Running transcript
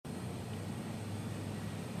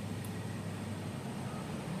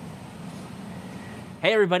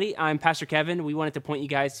Hey everybody, I'm Pastor Kevin. We wanted to point you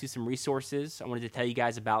guys to some resources. I wanted to tell you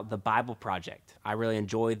guys about the Bible Project. I really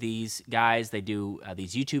enjoy these guys. They do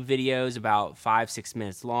these YouTube videos about 5-6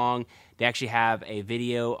 minutes long. They actually have a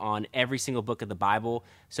video on every single book of the Bible.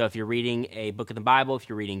 So if you're reading a book of the Bible, if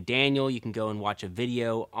you're reading Daniel, you can go and watch a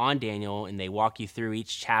video on Daniel, and they walk you through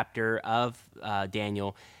each chapter of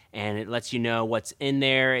Daniel, and it lets you know what's in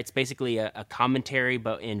there. It's basically a commentary,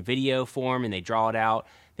 but in video form, and they draw it out.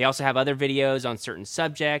 They also have other videos on certain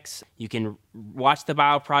subjects. You can watch the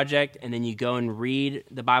Bible Project, and then you go and read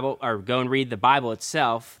the Bible, or go and read the Bible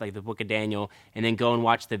itself, like the book of Daniel, and then go and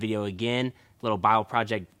watch the video again, little Bible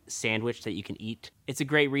Project sandwich that you can eat. It's a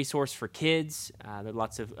great resource for kids. There are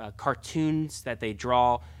lots of cartoons that they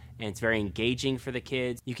draw, and it's very engaging for the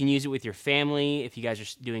kids. You can use it with your family if you guys are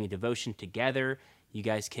doing a devotion together. You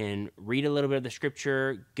guys can read a little bit of the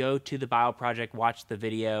scripture, go to the Bible Project, watch the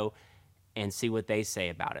video, and see what they say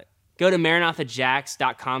about it. Go to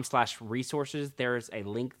maranathajax.com/resources. There's a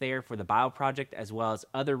link there for the Bible Project, as well as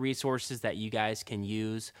other resources that you guys can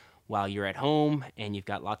use while you're at home and you've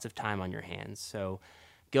got lots of time on your hands. So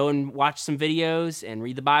go and watch some videos and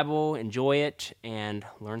read the Bible, enjoy it, and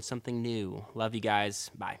learn something new. Love you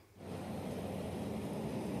guys. Bye.